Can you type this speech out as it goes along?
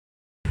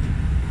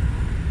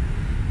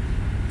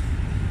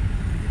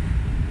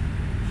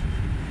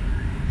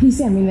His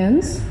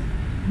Eminence,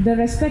 the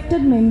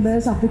respected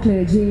members of the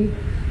clergy,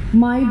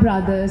 my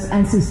brothers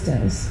and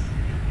sisters.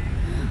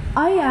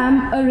 I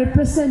am a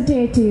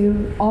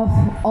representative of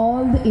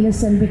all the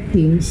innocent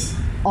victims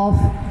of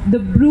the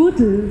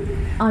brutal,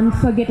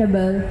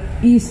 unforgettable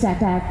East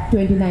Attack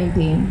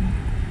 2019.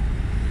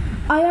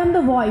 I am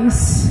the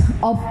voice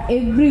of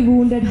every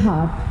wounded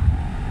heart,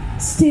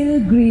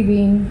 still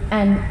grieving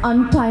an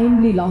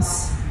untimely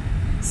loss,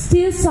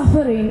 still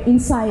suffering in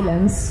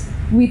silence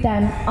with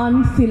an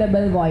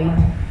unfillable void.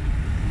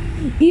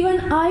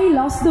 Even I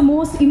lost the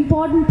most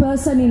important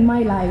person in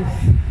my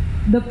life,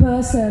 the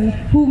person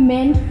who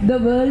meant the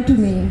world to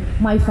me,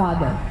 my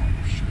father.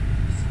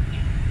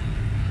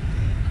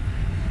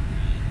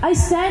 I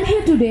stand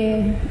here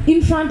today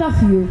in front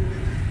of you,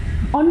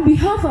 on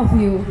behalf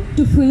of you,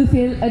 to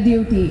fulfill a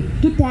duty,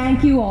 to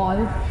thank you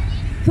all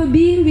for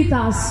being with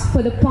us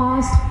for the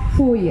past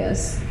 4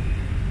 years.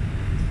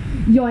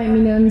 Your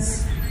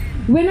Eminence,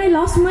 when I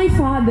lost my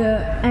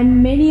father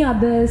and many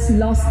others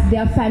lost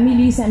their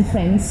families and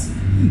friends,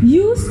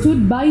 you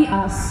stood by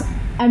us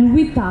and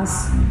with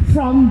us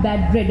from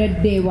that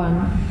dreaded day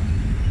one.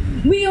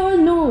 We all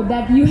know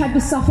that you had to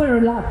suffer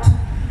a lot,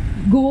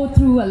 go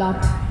through a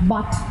lot,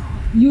 but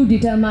you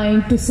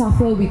determined to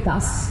suffer with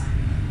us.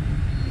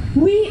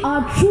 We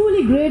are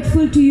truly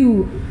grateful to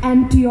you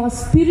and to your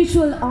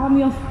spiritual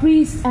army of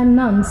priests and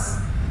nuns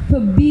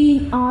for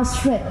being our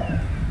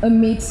strength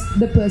amidst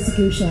the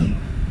persecution.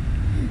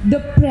 The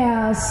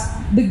prayers,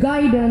 the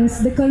guidance,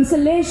 the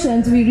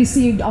consolations we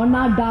received on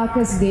our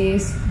darkest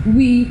days,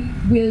 we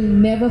will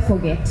never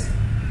forget.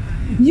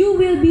 You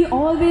will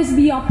always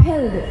be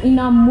upheld in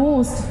our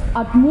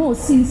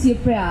utmost sincere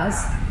prayers,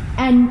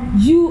 and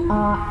you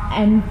are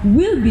and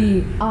will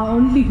be our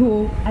only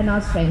hope and our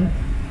strength.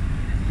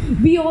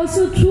 We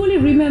also truly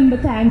remember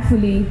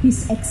thankfully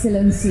His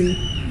Excellency,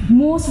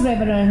 Most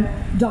Reverend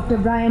Dr.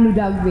 Brian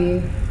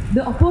Udagwe,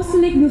 the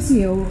Apostolic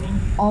Nuncio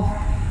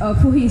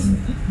for his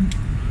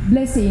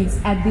blessings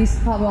at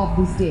this hour of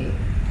this day.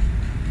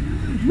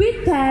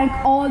 We thank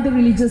all the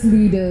religious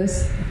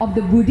leaders of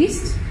the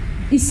Buddhist,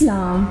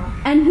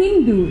 Islam and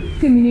Hindu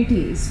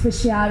communities for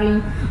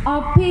sharing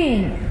our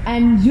pain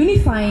and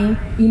unifying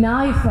in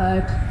our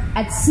effort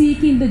at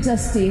seeking the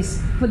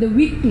justice for the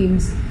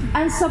victims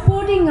and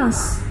supporting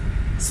us,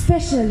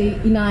 especially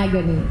in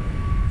agony.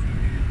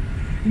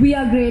 We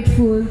are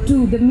grateful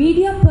to the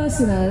media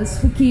personnel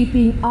for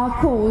keeping our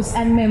cause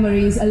and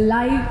memories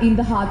alive in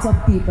the hearts of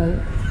people.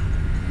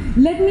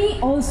 Let me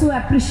also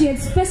appreciate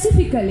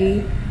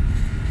specifically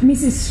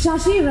Mrs.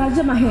 Shashi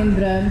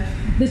Rajamahendran,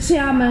 the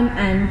chairman,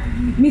 and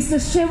Mr.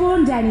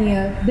 Shevon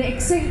Daniel, the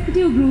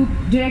executive group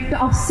director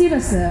of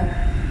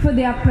Sirasa, for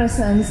their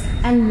presence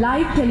and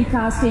live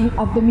telecasting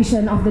of the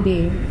mission of the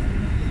day.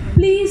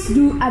 Please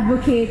do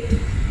advocate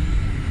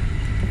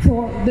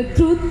for the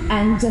truth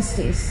and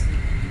justice.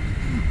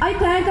 I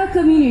thank our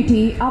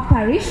community, our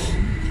parish,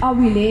 our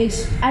village,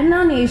 and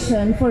our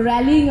nation for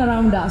rallying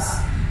around us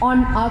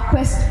on our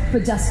quest for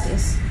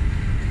justice.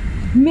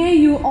 May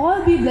you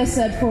all be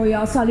blessed for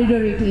your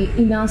solidarity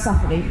in our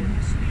suffering.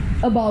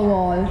 Above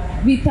all,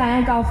 we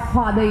thank our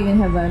Father in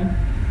heaven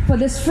for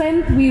the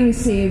strength we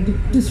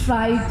received to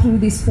strive through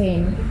this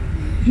pain.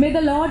 May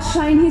the Lord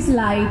shine His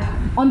light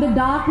on the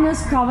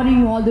darkness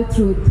covering all the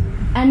truth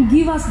and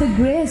give us the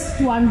grace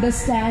to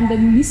understand the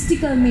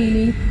mystical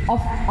meaning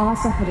of our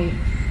suffering.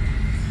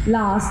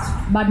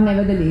 Last but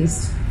never the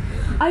least,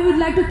 I would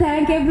like to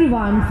thank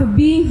everyone for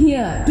being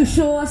here to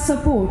show us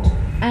support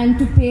and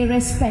to pay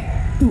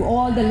respect to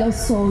all the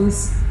lost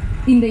souls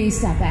in the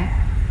East Attack.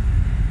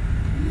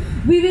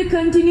 We will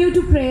continue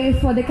to pray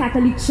for the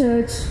Catholic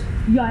Church,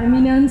 Your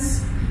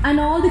Eminence, and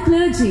all the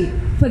clergy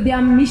for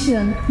their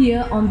mission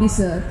here on this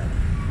earth.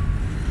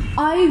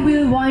 I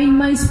will wind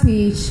my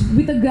speech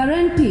with a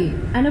guarantee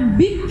and a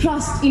big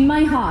trust in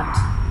my heart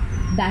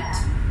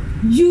that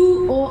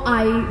you or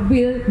I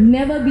will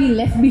never be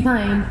left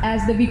behind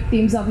as the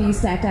victims of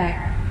East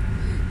Attack.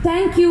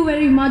 Thank you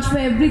very much for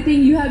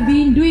everything you have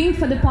been doing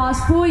for the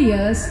past 4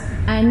 years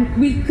and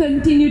will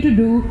continue to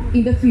do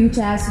in the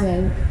future as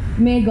well.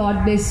 May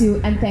God bless you,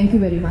 and thank you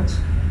very much.